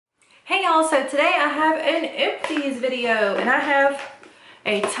Hey y'all, so today I have an empties video and I have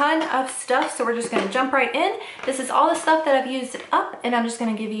a ton of stuff, so we're just going to jump right in. This is all the stuff that I've used up and I'm just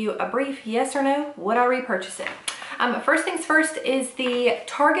going to give you a brief yes or no, would I repurchase it? First things first is the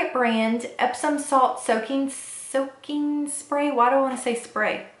Target brand Epsom salt soaking spray. Why do I want to say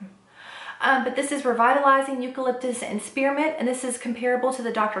spray? But this is revitalizing eucalyptus and spearmint, and this is comparable to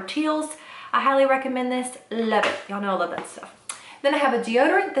the Dr. Teal's. I highly recommend this. Love it. Y'all know I love that stuff. Then I have a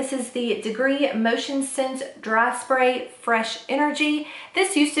deodorant. This is the Degree Motion Scent Dry Spray Fresh Energy.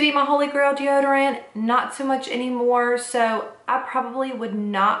 This used to be my holy grail deodorant, not so much anymore, so I probably would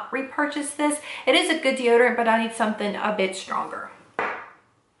not repurchase this. It is a good deodorant, but I need something a bit stronger.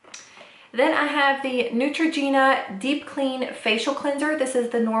 Then I have the Neutrogena Deep Clean Facial Cleanser. This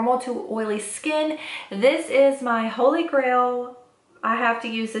is the normal to oily skin. This is my holy grail. I have to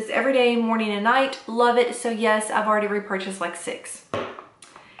use this every day, morning and night. Love it. So yes, I've already repurchased like 6.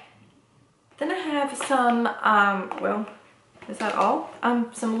 Then I have some, well, is that all?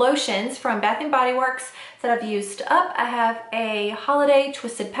 Some lotions from Bath & Body Works that I've used up. I have a Holiday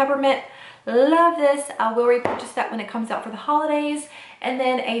Twisted Peppermint. Love this. I will repurchase that when it comes out for the holidays. And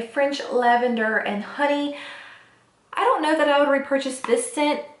then a French Lavender and Honey. I don't know that I would repurchase this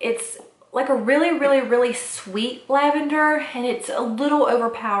scent. It's like a really sweet lavender and it's a little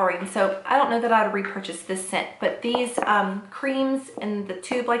overpowering, so I don't know that I would repurchase this scent. But these creams in the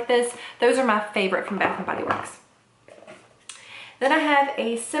tube like this, those are my favorite from Bath & Body Works. Then I have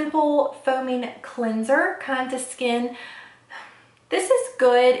a simple foaming cleanser, kind to skin. This is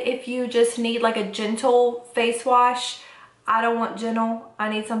good if you just need like a gentle face wash. I don't want gentle. I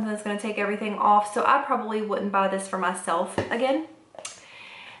need something that's going to take everything off, so I probably wouldn't buy this for myself again.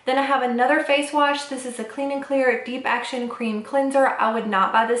 Then I have another face wash. This is a Clean and Clear Deep Action Cream Cleanser. I would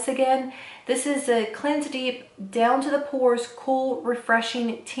not buy this again. This is a cleanse deep, down to the pores, cool,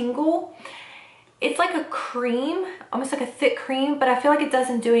 refreshing tingle. It's like a cream, almost like a thick cream, but I feel like it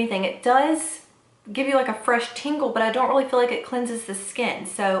doesn't do anything. It does give you like a fresh tingle, but I don't really feel like it cleanses the skin,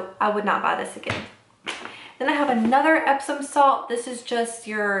 so I would not buy this again. Then I have another Epsom salt. This is just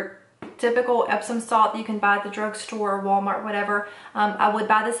your typical Epsom salt that you can buy at the drugstore or Walmart, whatever. I would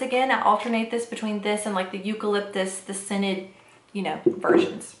buy this again. I alternate this between this and like the eucalyptus, the scented, you know,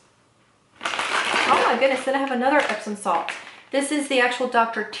 versions. Oh my goodness, then I have another Epsom salt. This is the actual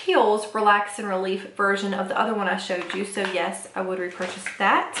Dr. Teal's Relax and Relief version of the other one I showed you. So yes, I would repurchase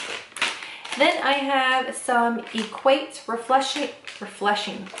that. Then I have some Equate Refreshing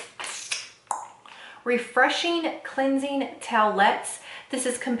Cleansing Towelettes. This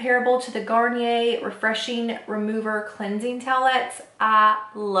is comparable to the Garnier Refreshing Remover Cleansing Towelettes. I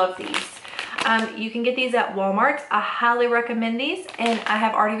love these. You can get these at Walmart. I highly recommend these, and I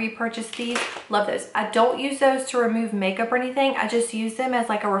have already repurchased these. Love those. I don't use those to remove makeup or anything. I just use them as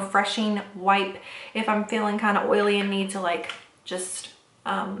like a refreshing wipe if I'm feeling kind of oily and need to like just,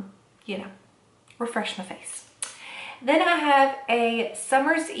 you know, refresh my face. Then I have a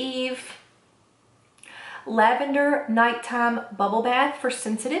Summer's Eve Lavender Nighttime Bubble Bath for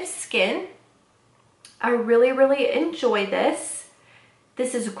sensitive skin. I really enjoy this.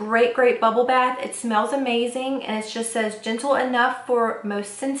 This is great bubble bath. It smells amazing, and it just says gentle enough for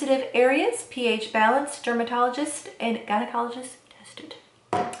most sensitive areas, pH balanced, dermatologist and gynecologist tested.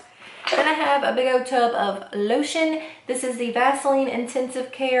 Then I have a big old tub of lotion. This is the Vaseline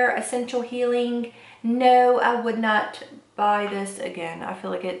Intensive Care Essential Healing. No, I would not buy this again. I feel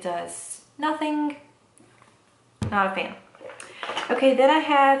like it does nothing. Not a fan. Okay, then I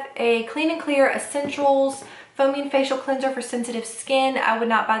have a Clean and Clear Essentials Foaming Facial Cleanser for sensitive skin. I would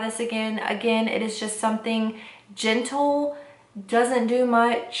not buy this again. Again, it is just something gentle, doesn't do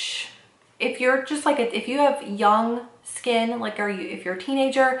much. If you're just like, if you have young skin, like if you're a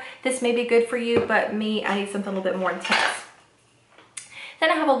teenager, this may be good for you, but me, I need something a little bit more intense. Then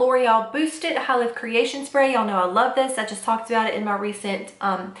I have a L'Oreal Boosted High Lift Creation Spray. Y'all know I love this. I just talked about it in my recent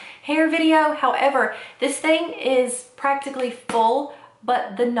hair video. However, this thing is practically full,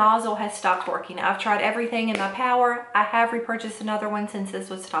 but the nozzle has stopped working. I've tried everything in my power. I have repurchased another one since this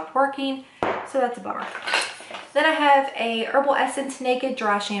was stopped working, so that's a bummer. Then I have a Herbal Essence Naked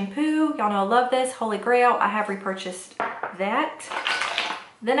Dry Shampoo. Y'all know I love this. Holy Grail. I have repurchased that.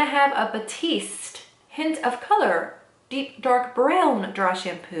 Then I have a Batiste Hint of Color Deep Dark Brown Dry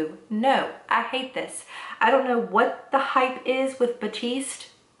Shampoo. No, I hate this. I don't know what the hype is with Batiste.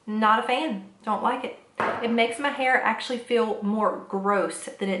 Not a fan. Don't like it. It makes my hair actually feel more gross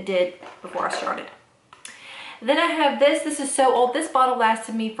than it did before I started. Then I have this. This is so old. This bottle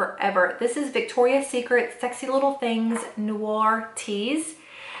lasted me forever. This is Victoria's Secret Sexy Little Things Noir Teas.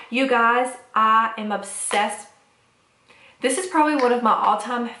 You guys, I am obsessed. This is probably one of my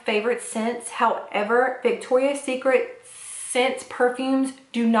all-time favorite scents. However, Victoria's Secret scents, perfumes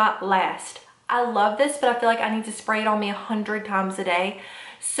do not last. I love this, but I feel like I need to spray it on me 100 times a day.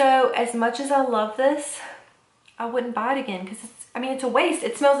 So as much as I love this, I wouldn't buy it again because it's a waste.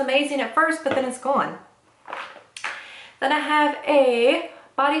 It smells amazing at first, but then it's gone. Then I have a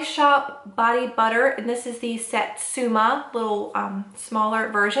Body Shop body butter, and this is the Satsuma little smaller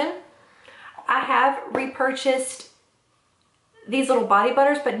version. I have repurchased these little body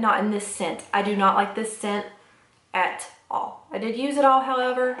butters, but not in this scent. I do not like this scent at all. I did use it all,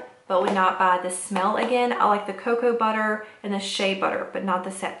 however, but would not buy this smell again. I like the cocoa butter and the shea butter, but not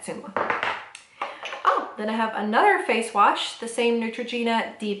the Satsuma. Oh, then I have another face wash, the same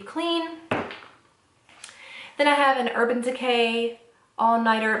Neutrogena Deep Clean. Then I have an Urban Decay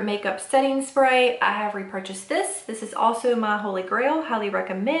All-Nighter Makeup Setting Spray. I have repurchased this. This is also my holy grail. Highly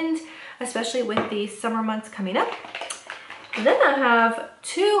recommend, especially with the summer months coming up. Then I have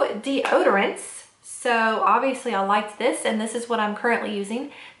 2 deodorants. So obviously I liked this, and this is what I'm currently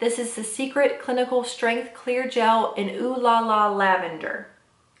using. This is the Secret Clinical Strength Clear Gel in Ooh La La Lavender.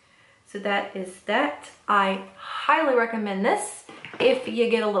 So that is that. I highly recommend this if you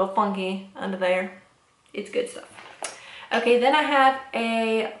get a little funky under there. It's good stuff. Okay, then I have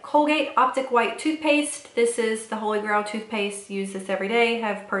a Colgate Optic White toothpaste. This is the Holy Grail toothpaste. Use this every day.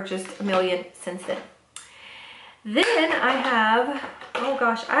 Have purchased a million since then. Then I have, oh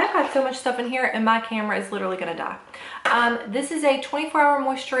gosh, I've got so much stuff in here and my camera is literally gonna die. This is a 24-hour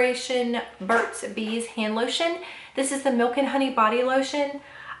moisturization Burt's Bees hand lotion. This is the Milk and Honey body lotion.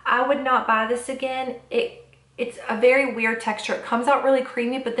 I would not buy this again. It's a very weird texture. It comes out really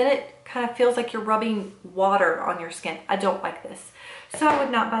creamy, but then it kind of feels like you're rubbing water on your skin. I don't like this. So I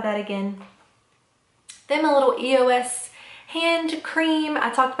would not buy that again. Then my little EOS hand cream. I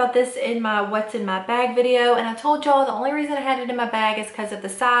talked about this in my what's in my bag video, and I told y'all the only reason I had it in my bag is because of the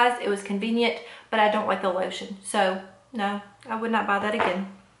size. It was convenient, but I don't like the lotion. So no, I would not buy that again.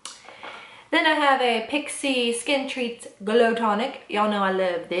 Then I have a Pixi Skin Treats Glow Tonic. Y'all know I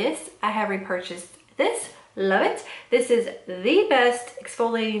love this. I have repurchased this. Love it. This is the best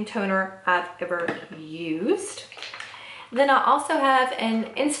exfoliating toner I've ever used. Then I also have an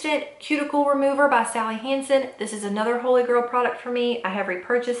Instant Cuticle Remover by Sally Hansen. This is another Holy Grail product for me. I have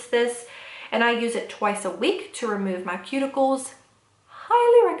repurchased this and I use it twice a week to remove my cuticles.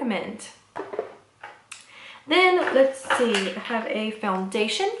 Highly recommend. Then let's see, I have a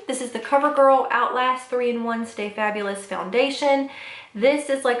foundation. This is the CoverGirl Outlast 3-in-1 Stay Fabulous Foundation. This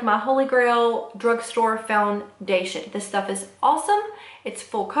is like my Holy Grail drugstore foundation. This stuff is awesome. It's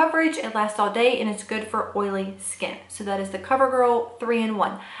full coverage, it lasts all day, and it's good for oily skin. So that is the CoverGirl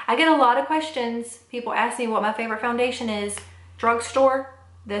 3-in-1. I get a lot of questions. People ask me what my favorite foundation is. Drugstore,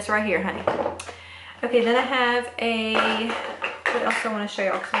 this right here, honey. Okay, then I have a, what else do I want to show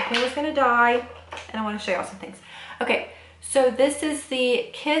y'all? Because my camera's gonna die, and I want to show y'all some things. Okay, so this is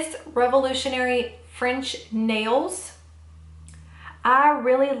the Kiss Revolutionary French Nails. I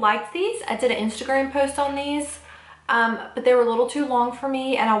really liked these. I did an Instagram post on these, but they were a little too long for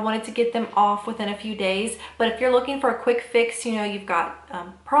me and I wanted to get them off within a few days. But if you're looking for a quick fix, you know, you've got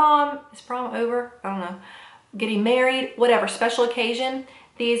prom, is prom over? I don't know. Getting married, whatever, special occasion,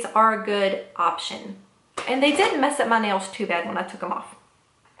 these are a good option. And they didn't mess up my nails too bad when I took them off.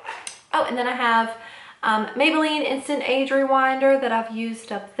 Oh, and then I have Maybelline Instant Age Rewinder that I've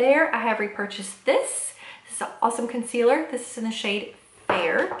used up there. I have repurchased this. This is an awesome concealer. This is in the shade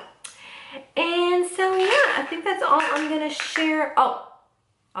Fair. And so yeah, I think that's all I'm gonna share. Oh,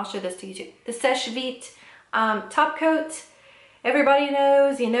 I'll show this to you too. The Seche Vite top coat. Everybody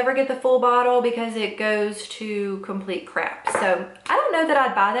knows you never get the full bottle because it goes to complete crap. So I don't know that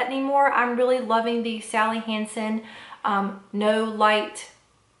I'd buy that anymore. I'm really loving the Sally Hansen No Light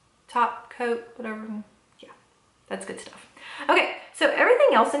top coat, whatever. Yeah, that's good stuff. Okay, so everything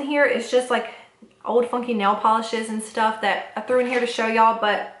else in here is just like old funky nail polishes and stuff that I threw in here to show y'all,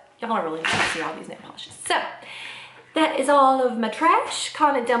 but y'all don't really need to see all these nail polishes. So that is all of my trash.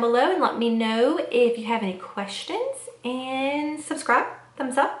 Comment down below and let me know if you have any questions, and subscribe,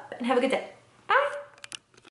 thumbs up, and have a good day.